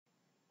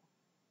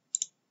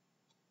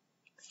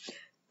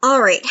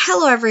Alright,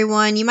 hello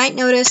everyone. You might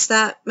notice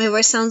that my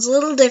voice sounds a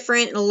little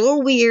different and a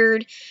little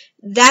weird.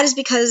 That is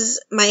because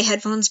my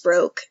headphones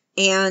broke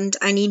and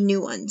I need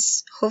new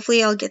ones.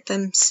 Hopefully I'll get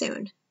them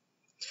soon.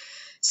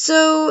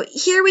 So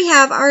here we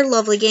have our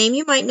lovely game.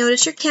 You might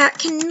notice your cat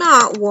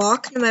cannot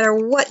walk no matter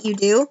what you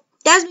do.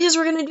 That's because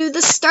we're going to do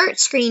the start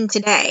screen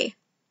today.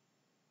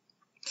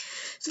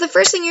 So the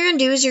first thing you're going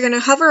to do is you're going to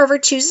hover over,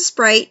 choose a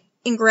sprite,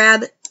 and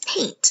grab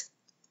paint.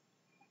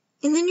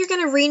 And then you're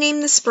going to rename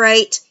the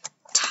sprite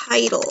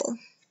title.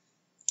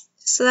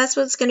 So that's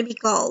what it's going to be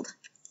called.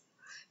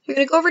 You're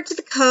going to go over to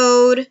the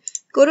code,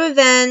 go to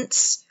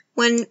events,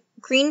 when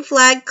green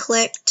flag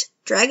clicked,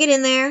 drag it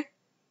in there.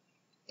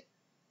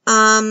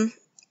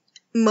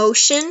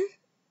 Motion,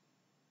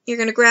 you're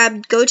going to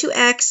grab go to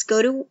X,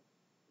 go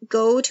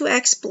to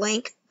X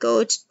blank,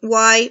 go to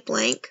Y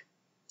blank.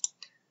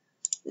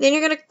 Then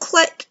you're going to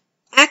click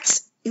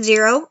X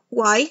 0,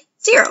 Y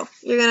 0.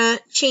 You're going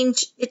to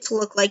change it to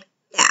look like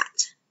that.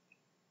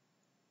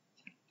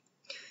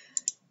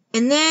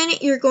 And then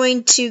you're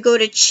going to go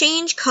to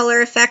change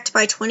color effect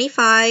by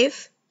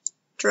 25,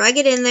 drag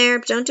it in there,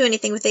 but don't do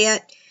anything with it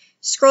yet.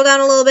 Scroll down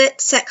a little bit,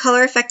 set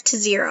color effect to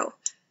 0.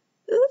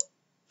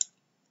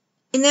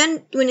 And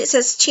then when it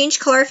says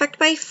change color effect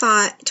by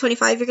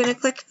 25, you're going to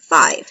click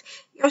 5.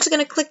 You're also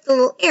going to click the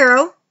little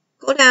arrow,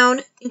 go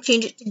down, and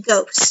change it to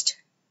ghost.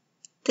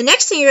 The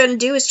next thing you're going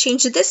to do is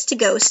change this to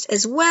ghost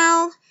as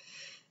well,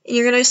 and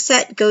you're going to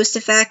set ghost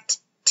effect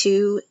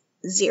to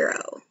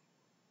 0.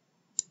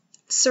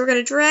 So we're going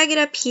to drag it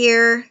up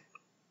here.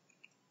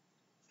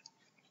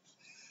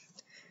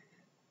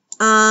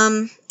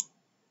 Then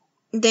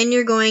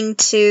you're going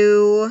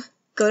to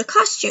go to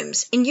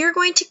costumes, and you're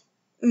going to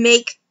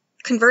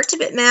convert to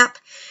bitmap,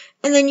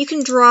 and then you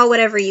can draw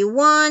whatever you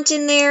want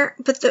in there.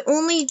 But the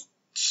only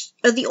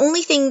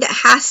thing that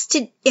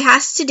it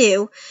has to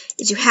do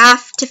is you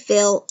have to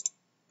fill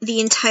the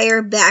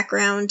entire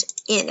background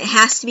in. It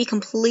has to be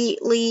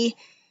completely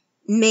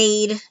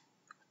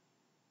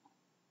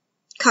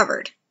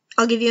covered.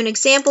 I'll give you an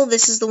example.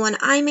 This is the one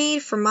I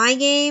made for my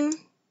game.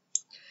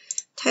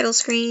 Title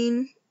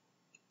screen.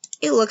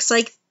 It looks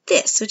like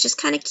this, which is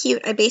kind of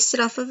cute. I based it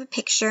off of a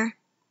picture.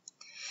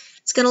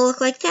 It's going to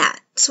look like that.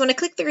 So when I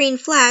click the green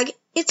flag,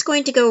 it's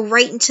going to go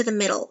right into the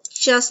middle,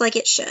 just like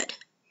it should.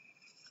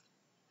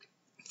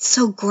 It's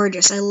so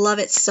gorgeous. I love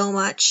it so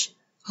much.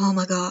 Oh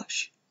my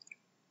gosh.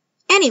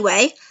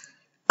 Anyway,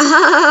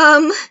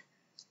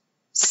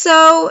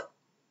 so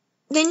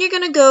then you're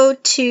going to go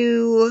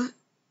to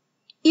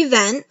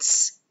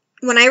events.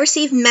 When I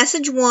receive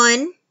message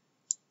 1,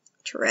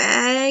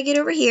 drag it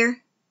over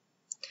here.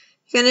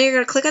 You're going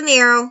to click on the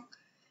arrow,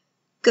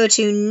 go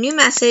to new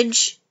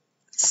message,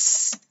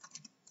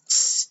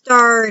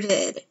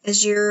 started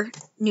as your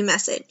new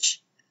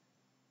message.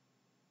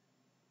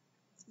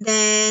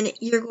 Then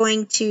you're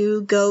going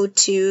to go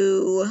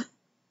to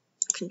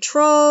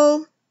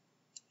control,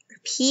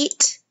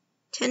 repeat,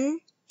 10.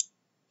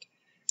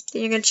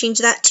 Then you're going to change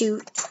that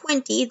to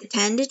 20, the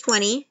 10 to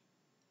 20.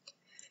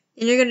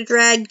 Then you're going to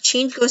drag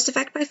change ghost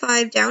effect by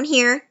 5 down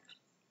here.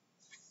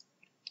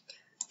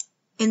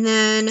 And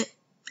then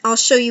I'll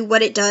show you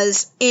what it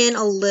does in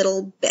a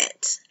little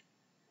bit.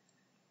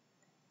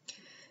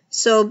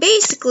 So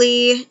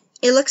basically,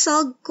 it looks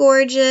all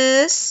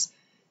gorgeous.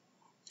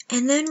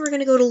 And then we're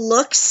going to go to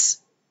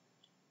looks.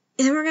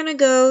 And then we're going to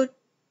go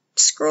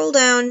scroll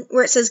down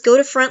where it says go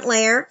to front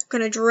layer. I'm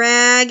going to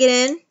drag it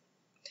in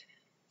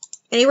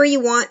anywhere you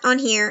want on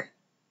here.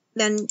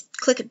 Then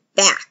click it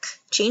back.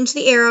 Change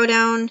the arrow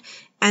down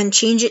and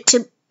change it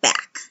to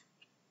back.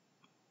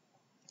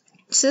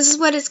 So this is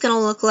what it's going to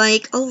look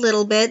like a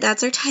little bit.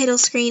 That's our title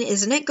screen.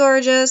 Isn't it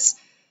gorgeous?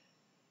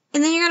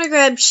 And then you're going to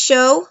grab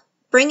show,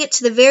 bring it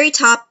to the very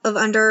top of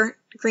under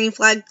green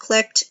flag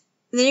clicked.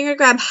 And then you're going to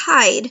grab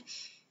hide,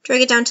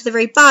 drag it down to the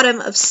very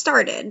bottom of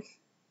started.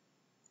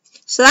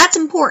 So that's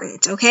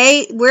important,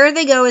 okay? Where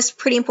they go is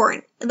pretty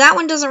important. That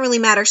one doesn't really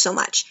matter so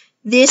much.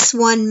 This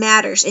one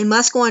matters. It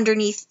must go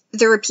underneath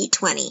the repeat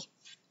 20.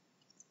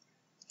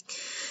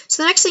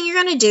 So the next thing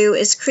you're going to do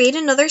is create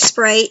another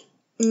sprite,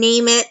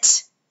 name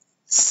it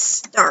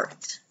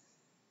start.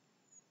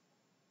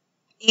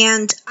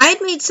 And I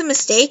had made some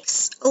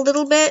mistakes a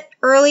little bit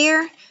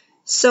earlier,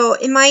 so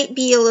it might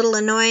be a little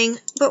annoying,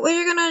 but what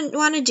you're going to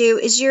want to do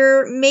is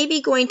you're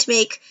maybe going to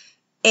make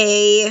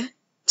a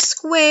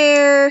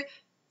square,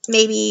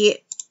 maybe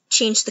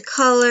change the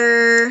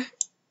color,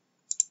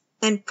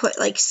 and put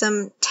like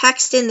some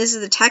text in. This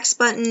is the text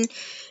button.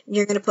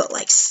 You're going to put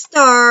like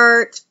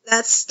start,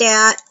 that's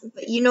stat,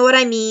 but you know what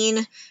I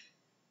mean.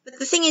 But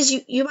the thing is,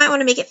 you might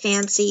want to make it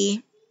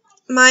fancy.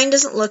 Mine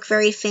doesn't look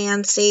very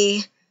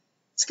fancy.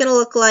 It's going to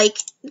look like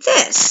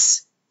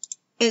this.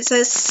 And it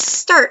says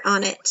start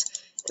on it.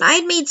 And I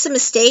had made some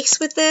mistakes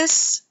with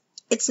this.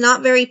 It's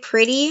not very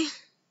pretty.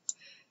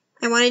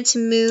 I wanted to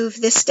move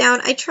this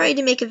down. I tried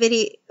to make a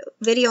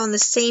video on the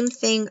same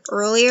thing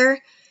earlier,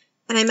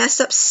 and I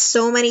messed up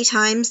so many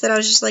times that I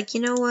was just like,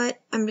 you know what?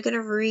 I'm going to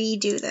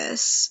redo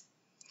this.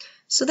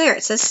 So there,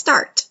 it says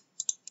start.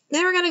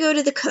 Then we're going to go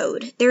to the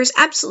code. There's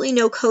absolutely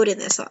no code in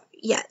this.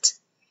 yet.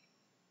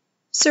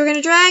 So we're going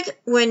to drag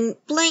when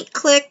blank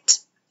clicked.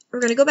 We're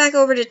going to go back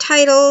over to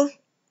title,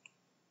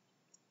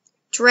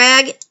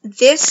 drag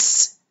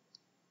this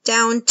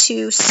down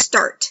to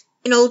start.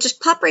 And it'll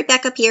just pop right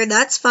back up here.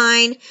 That's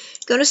fine.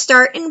 Go to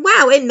start, and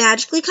wow, it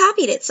magically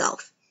copied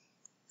itself.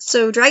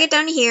 So drag it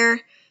down to here.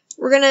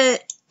 We're going to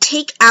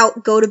take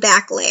out go to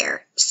back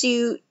layer.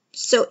 So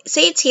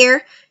say it's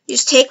here. You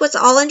just take what's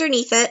all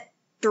underneath it,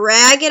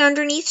 drag it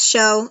underneath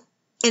show,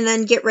 and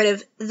then get rid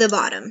of the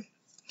bottom.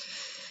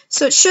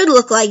 So it should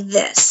look like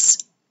this.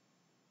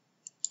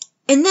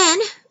 And then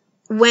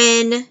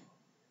when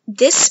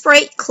this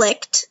sprite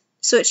clicked,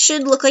 so it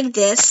should look like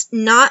this,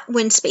 not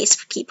when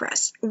space key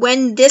pressed.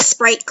 When this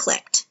sprite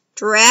clicked,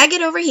 drag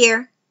it over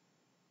here.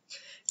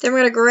 Then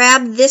we're going to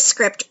grab this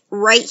script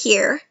right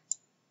here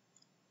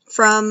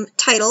from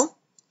title,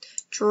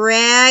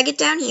 drag it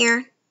down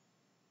here,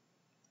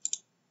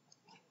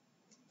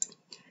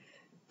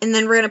 and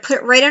then we're going to put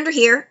it right under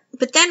here.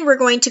 But then we're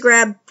going to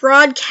grab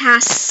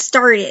broadcast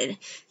started,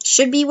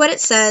 should be what it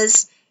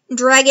says, and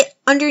drag it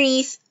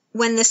underneath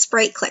when the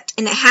sprite clicked,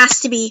 and it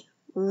has to be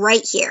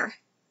right here.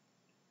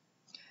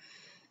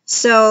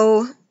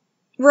 So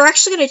we're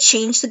actually going to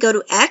change the go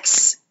to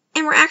X,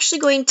 and we're actually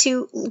going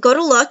to go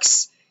to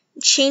looks,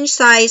 change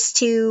size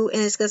to,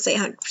 and it's going to say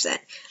 100%.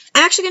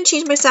 I'm actually going to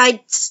change my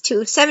size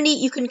to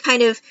 70. You can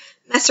kind of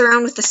mess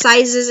around with the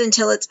sizes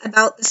until it's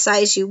about the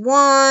size you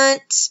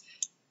want.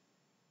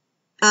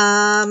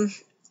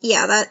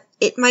 Yeah,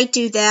 it might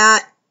do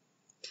that.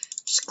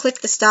 Just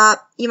click the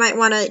stop. You might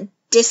want to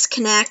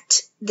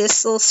disconnect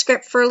this little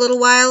script for a little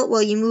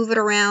while you move it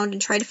around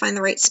and try to find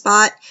the right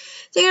spot.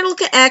 So you're going to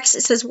look at X.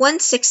 It says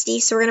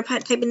 160, so we're going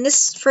to type in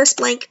this first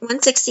blank,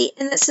 160,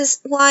 and this is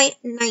Y,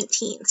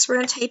 19. So we're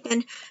going to type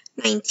in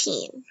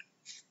 19.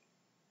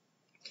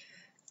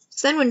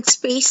 So then when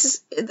space is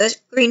the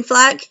green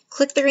flag,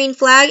 click the green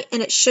flag,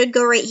 and it should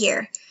go right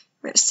here.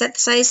 We're going to set the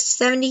size to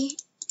 70.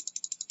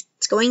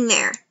 It's going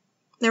there.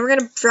 Then we're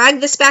going to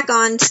drag this back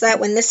on so that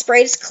when this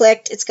sprite is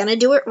clicked, it's going to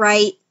do it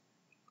right.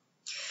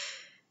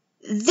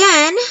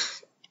 Then,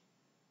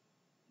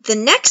 the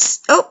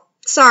next, you're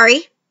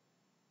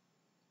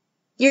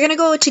going to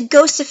go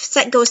to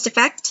set ghost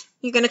effect.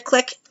 You're going to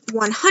click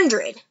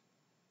 100.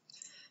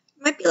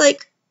 You might be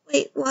like,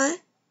 wait, what?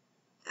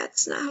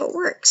 That's not how it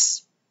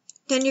works.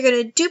 Then you're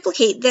going to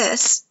duplicate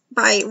this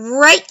by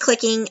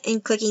right-clicking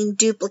and clicking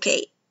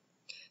duplicate.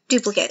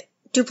 Duplicate.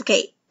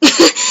 Duplicate.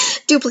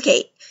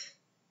 Duplicate.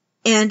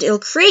 And it'll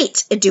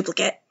create a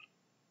duplicate.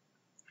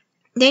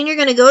 Then you're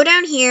going to go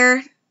down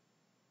here.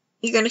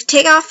 You're going to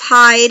take off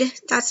hide.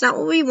 That's not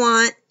what we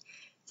want.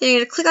 Then you're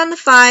going to click on the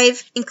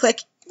 5 and click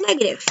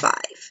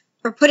 -5.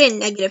 Or put in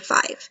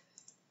 -5.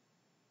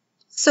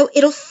 So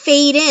it'll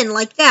fade in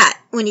like that.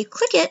 When you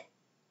click it,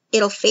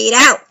 it'll fade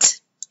out.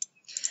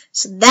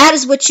 So that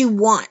is what you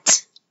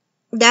want.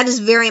 That is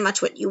very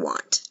much what you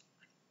want.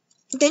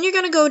 Then you're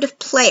going to go to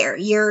player,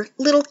 your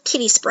little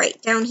kitty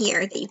sprite down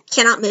here that you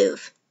cannot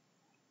move.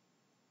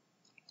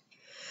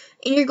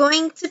 And you're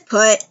going to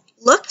put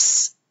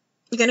looks.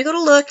 You're going to go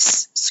to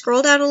looks,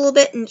 scroll down a little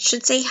bit, and it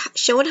should say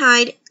show and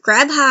hide.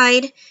 Grab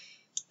hide,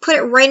 put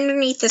it right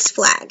underneath this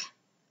flag.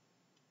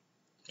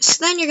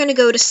 So then you're going to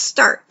go to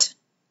start.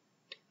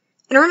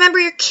 And remember,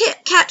 your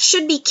cat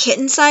should be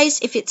kitten size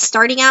if it's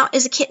starting out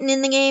as a kitten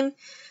in the game.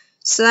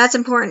 So that's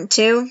important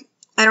too.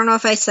 I don't know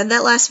if I said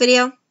that last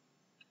video.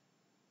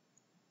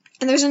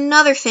 And there's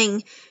another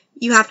thing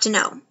you have to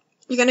know.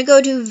 You're going to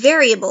go to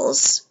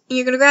variables, and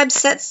you're going to grab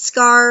set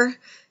scar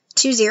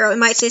to 0. It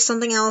might say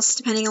something else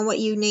depending on what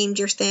you named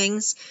your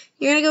things.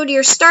 You're going to go to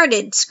your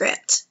started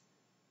script.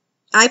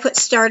 I put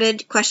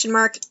started, question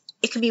mark.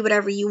 It could be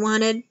whatever you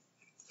wanted.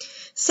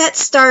 Set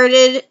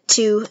started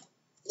to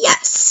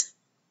yes.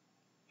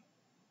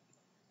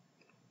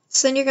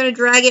 So then you're going to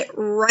drag it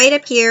right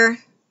up here.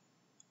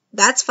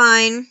 That's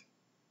fine.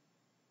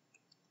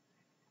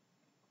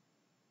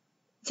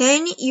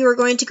 Then you are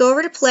going to go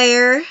over to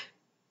player,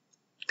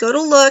 go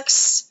to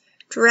looks,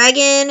 drag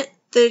in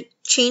the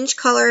change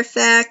color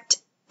effect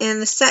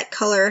and the set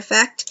color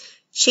effect.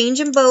 Change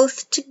them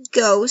both to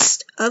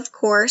ghost, of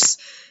course.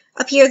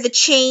 Up here, the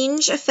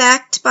change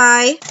effect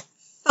by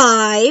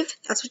 5.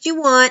 That's what you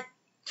want.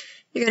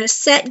 You're going to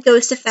set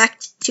ghost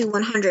effect to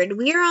 100.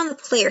 We are on the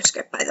player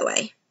script, by the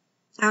way.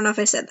 I don't know if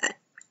I said that.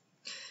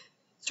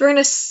 So we're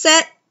going to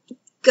set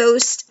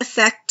ghost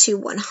effect to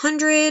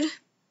 100.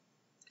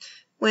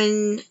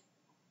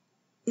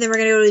 Then we're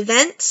going to go to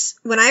events.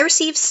 When I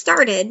receive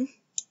started,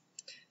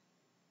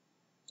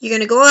 you're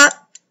going to go up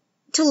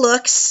to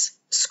looks,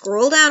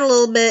 scroll down a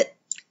little bit,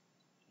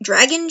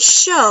 drag in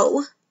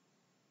show.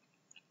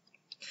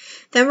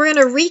 Then we're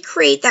going to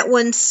recreate that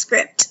one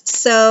script.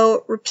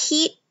 So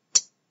repeat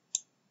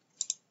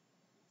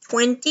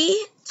 20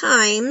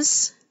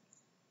 times.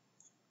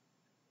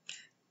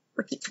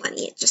 Repeat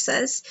 20, it just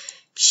says.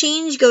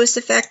 Change ghost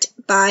effect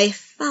by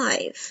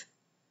 5.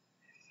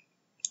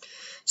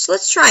 So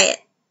let's try it.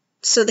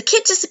 So the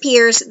kit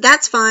disappears.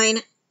 That's fine.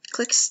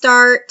 Click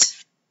start.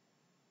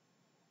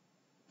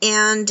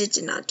 And it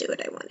did not do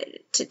what I wanted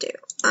it to do.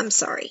 I'm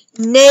sorry.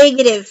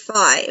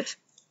 -5.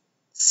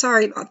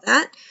 Sorry about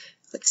that.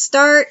 Click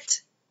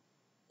start.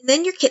 And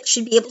then your kit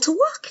should be able to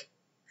walk.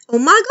 Oh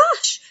my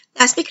gosh.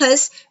 That's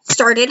because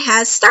started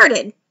has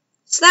started.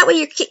 So that way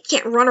your kit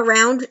can't run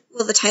around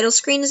while the title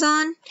screen is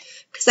on,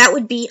 because that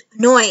would be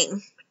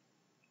annoying.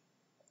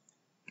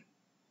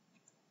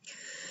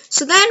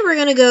 So then we're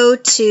going to go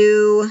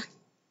to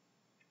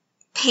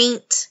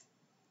Paint,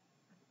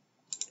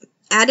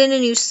 add in a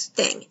new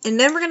thing, and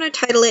then we're going to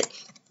title it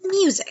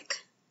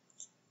Music,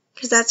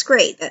 because that's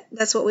great.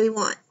 That's what we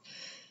want.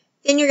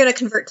 Then you're going to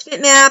convert to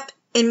bitmap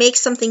and make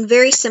something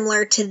very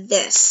similar to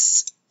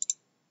this,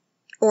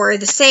 or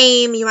the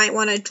same. You might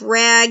want to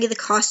drag the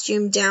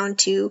costume down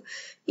to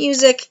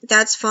music.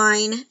 That's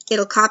fine.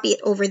 It'll copy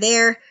it over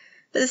there.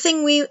 But the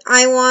thing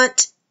I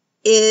want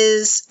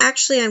is,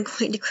 actually I'm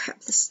going to grab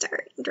the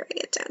start and drag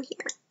it down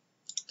here.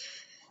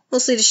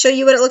 Mostly to show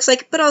you what it looks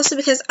like, but also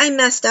because I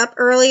messed up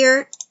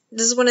earlier.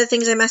 This is one of the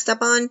things I messed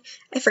up on.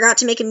 I forgot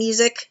to make a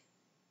music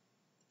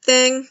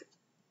thing,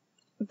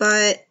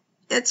 but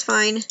that's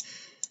fine.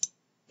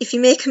 If you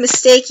make a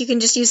mistake, you can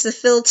just use the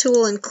fill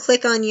tool and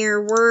click on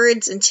your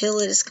words until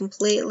it is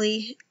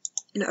completely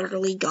and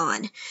utterly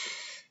gone.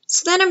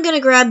 So then I'm going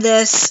to grab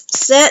this,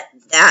 set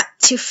that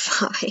to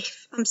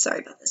 5. I'm sorry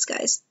about this,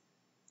 guys.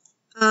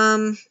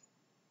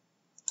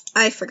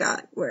 I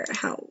forgot where,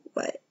 how,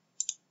 what.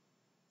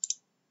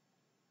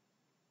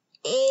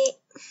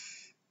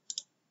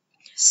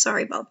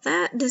 Sorry about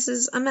that. This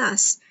is a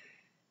mess.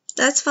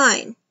 That's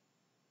fine.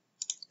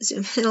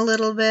 Zoom in a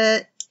little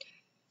bit.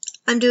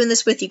 I'm doing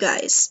this with you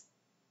guys.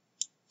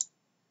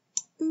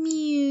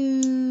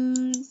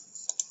 Music.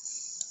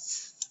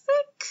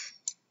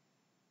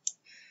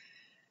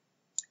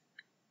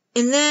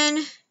 And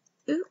then,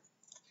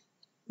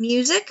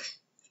 music.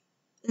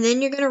 And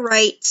then you're going to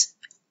write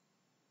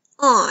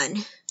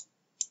on.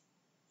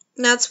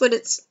 And that's what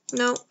it's,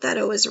 no, that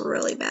O is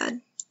really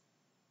bad.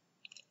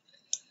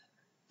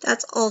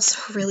 That's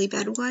also really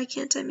bad. Why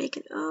can't I make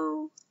an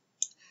O?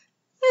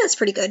 Yeah, that's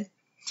pretty good.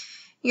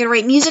 You're going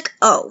to write music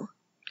O.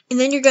 And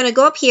then you're going to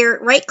go up here,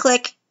 right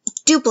click,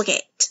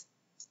 duplicate.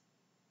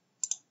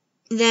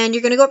 Then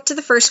you're going to go up to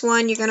the first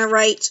one. You're going to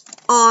write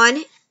on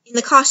in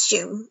the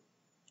costume.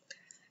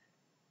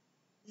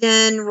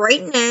 Then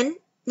write an N.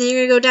 Then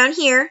you're going to go down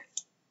here.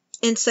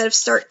 Instead of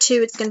start to,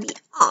 it's going to be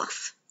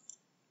off.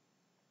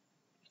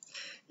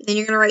 And then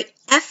you're going to write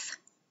F,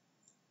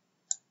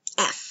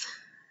 F.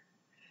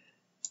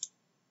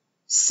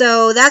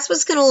 So that's what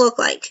it's going to look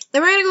like.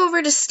 Then we're going to go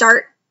over to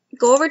start,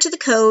 go over to the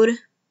code,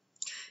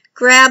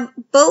 grab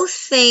both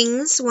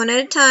things one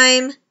at a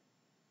time,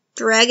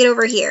 drag it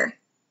over here.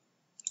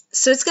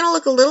 So it's going to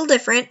look a little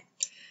different.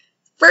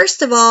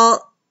 First of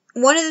all,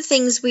 one of the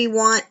things we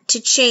want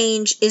to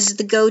change is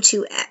the go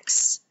to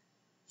X.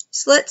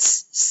 So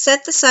let's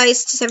set the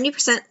size to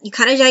 70%. You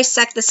kind of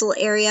dissect this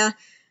little area,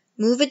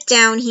 move it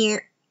down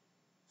here.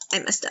 I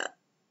messed up.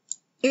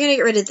 You're going to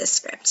get rid of this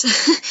script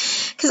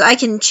because I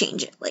can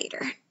change it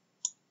later.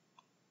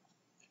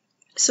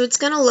 So it's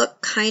going to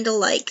look kind of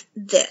like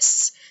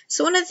this.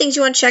 So one of the things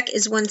you want to check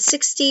is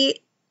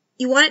 160.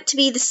 You want it to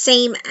be the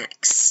same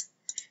X.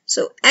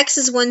 So X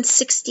is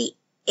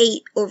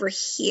 168 over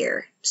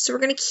here. So we're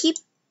going to keep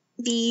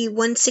the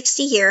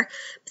 160 here.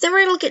 But then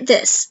we're going to look at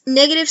this.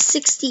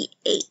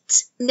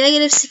 -68.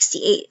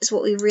 -68 is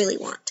what we really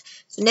want.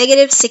 So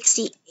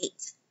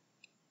 -68.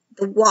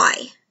 The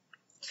Y.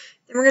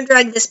 Then we're going to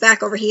drag this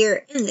back over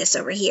here and this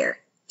over here.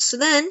 So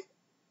then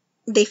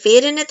they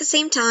fade in at the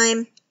same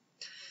time.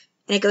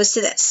 And it goes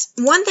to this.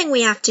 One thing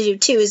we have to do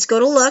too is go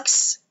to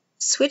looks,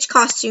 switch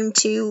costume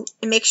to,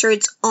 and make sure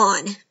it's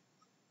on.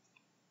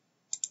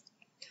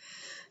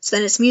 So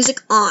then it's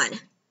music on.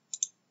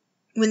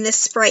 When this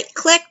sprite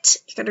clicked,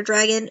 you're going to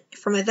drag in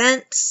from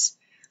events.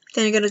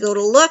 Then you're going to go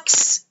to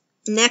looks,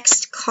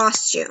 next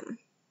costume.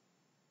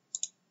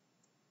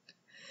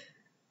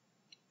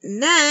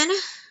 And then,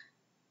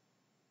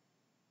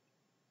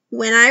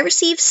 when I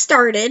receive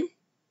started,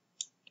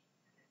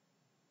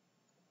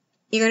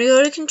 you're going to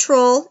go to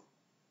control,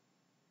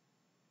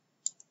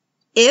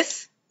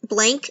 if,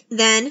 blank,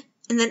 then,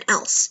 and then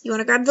else. You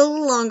want to grab the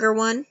little longer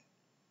one.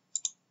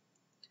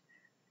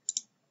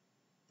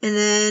 And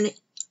then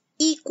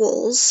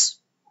equals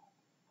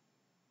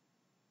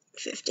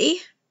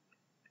 50.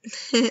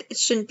 It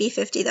shouldn't be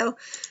 50 though.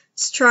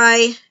 Let's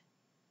try,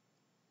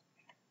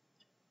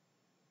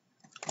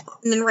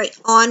 and then write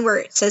on where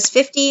it says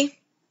 50.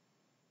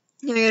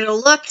 Now you're going to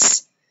go to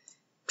looks,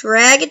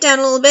 drag it down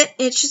a little bit,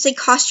 and it should say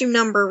costume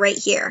number right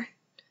here.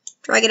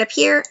 Drag it up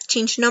here,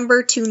 change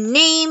number to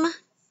name,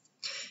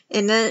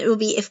 and then it will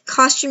be if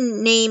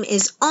costume name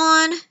is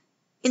on,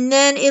 and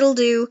then it'll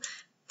do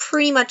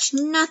pretty much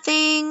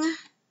nothing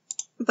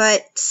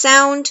but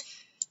sound,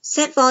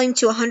 set volume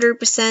to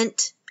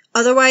 100%,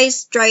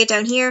 otherwise drag it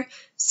down here,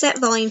 set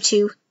volume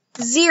to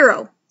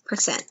 0%.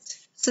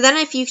 So then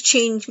if you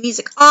change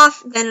music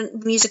off, then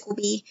the music will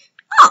be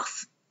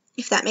off,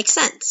 if that makes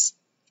sense.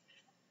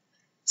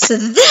 So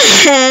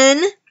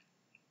then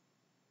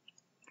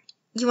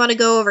you want to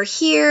go over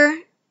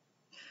here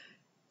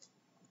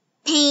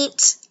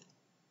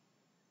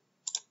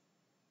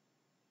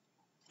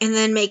and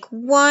then make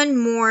one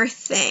more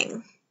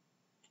thing.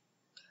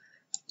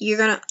 I'm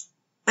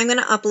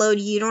gonna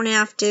upload, you don't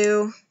have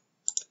to.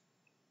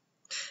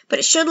 But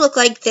it should look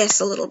like this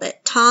a little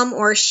bit. Tom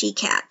or she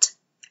cat.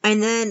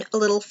 And then a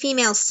little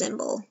female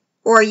symbol.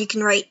 Or you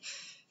can write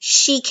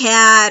she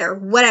cat or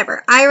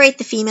whatever. I write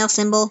the female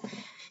symbol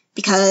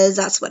because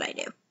that's what I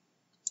do.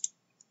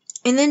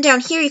 And then down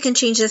here you can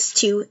change this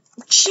to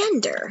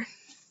gender.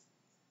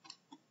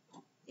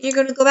 You're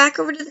going to go back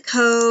over to the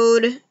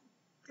code,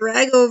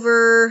 drag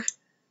over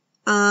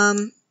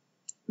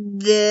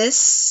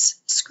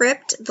this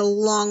script, the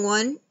long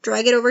one,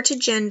 drag it over to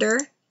gender.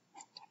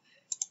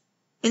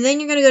 And then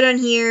you're going to go down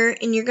here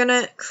and you're going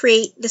to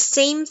create the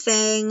same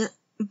thing,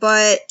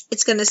 but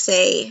it's going to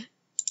say,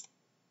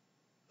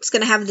 it's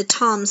going to have the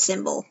Tom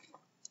symbol.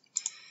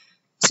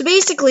 So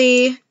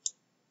basically,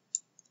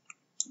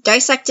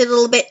 dissect it a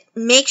little bit,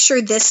 make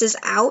sure this is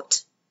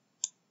out.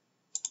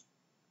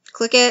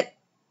 Click it.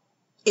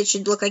 It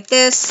should look like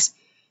this.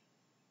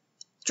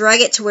 Drag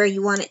it to where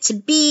you want it to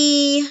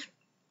be.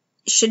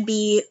 It should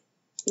be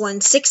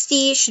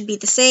 160, should be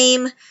the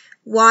same.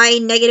 Y,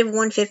 negative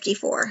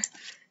 154.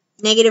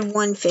 Negative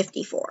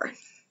 154.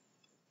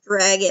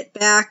 Drag it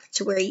back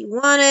to where you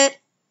want it.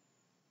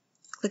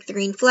 Click the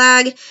green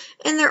flag,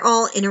 and they're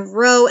all in a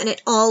row, and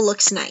it all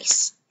looks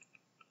nice.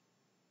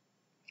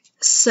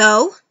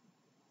 So,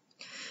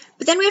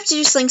 but then we have to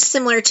do something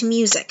similar to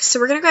music.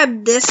 So we're going to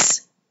grab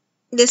this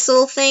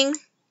little thing,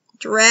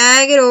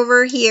 drag it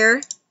over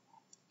here,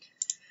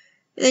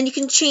 and then you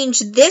can change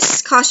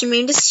this costume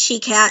name to she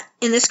cat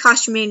and this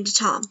costume name to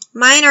Tom.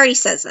 Mine already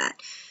says that,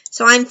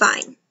 so I'm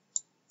fine.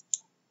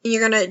 And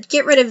you're going to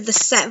get rid of the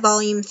set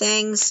volume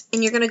things,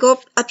 and you're going to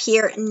go up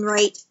here and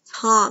write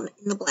Tom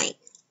in the blank.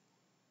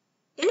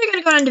 Then you're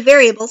going to go down to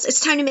variables. It's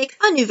time to make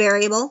a new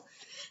variable.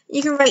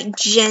 You can write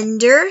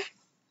gender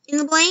in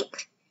the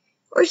blank,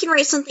 or you can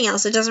write something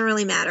else. It doesn't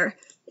really matter,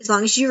 as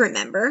long as you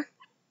remember.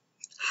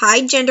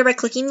 Hide gender by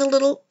clicking the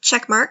little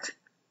check mark.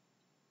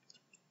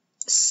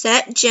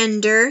 Set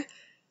gender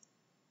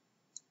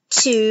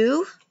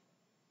to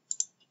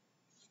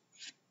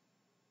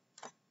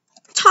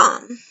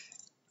Tom.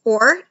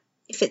 Or,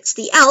 if it's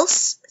the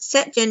else,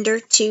 set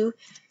gender to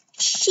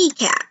she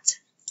cat.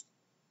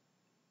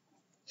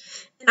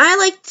 And I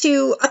like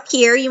to, up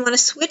here, you want to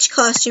switch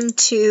costume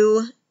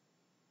to,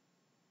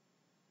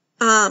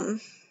 so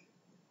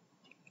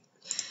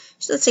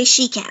let's say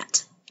she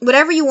cat.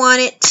 Whatever you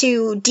want it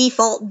to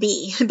default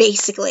be,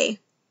 basically.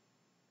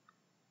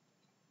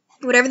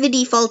 Whatever the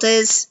default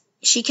is,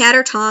 she cat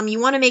or Tom, you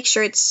want to make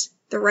sure it's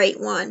the right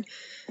one.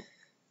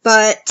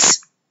 But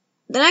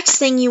the next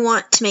thing you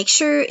want to make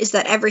sure is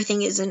that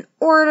everything is in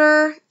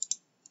order.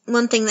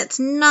 One thing that's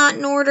not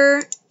in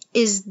order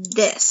is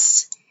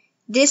this.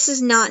 This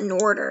is not in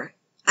order.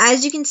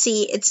 As you can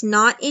see, it's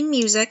not in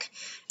music,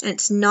 and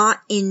it's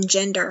not in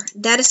gender.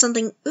 That is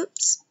something,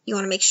 oops, you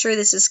want to make sure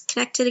this is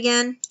connected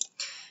again.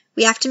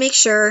 We have to make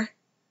sure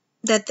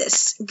that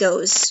this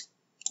goes,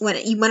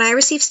 when I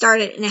receive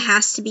started, and it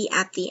has to be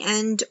at the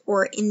end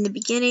or in the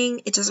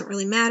beginning. It doesn't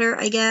really matter,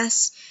 I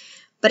guess,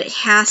 but it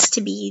has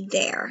to be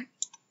there.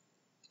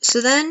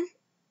 So then,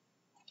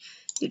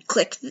 you'd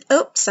click,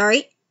 oh,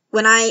 sorry,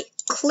 when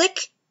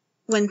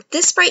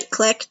this sprite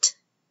clicked,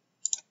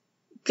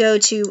 go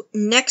to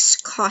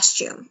next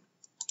costume.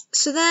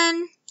 So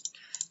then,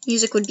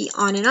 music would be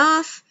on and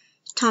off,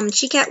 Tom and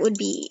she cat would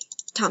be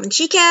Tom and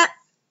she cat,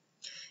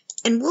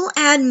 and we'll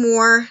add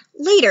more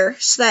later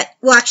so that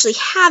we'll actually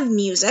have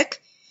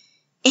music,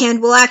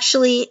 and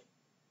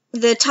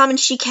the Tom and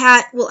she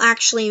cat will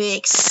actually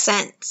make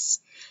sense.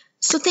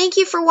 So thank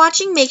you for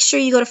watching. Make sure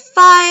you go to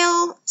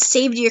File,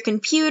 Save to your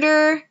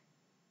computer,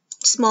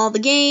 Small the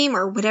game,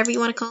 or whatever you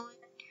want to call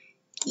it.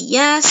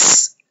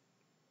 Yes.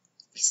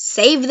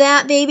 Save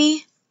that,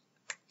 baby.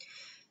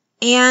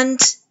 And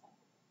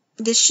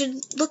this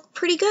should look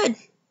pretty good.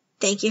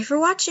 Thank you for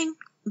watching.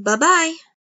 Bye-bye.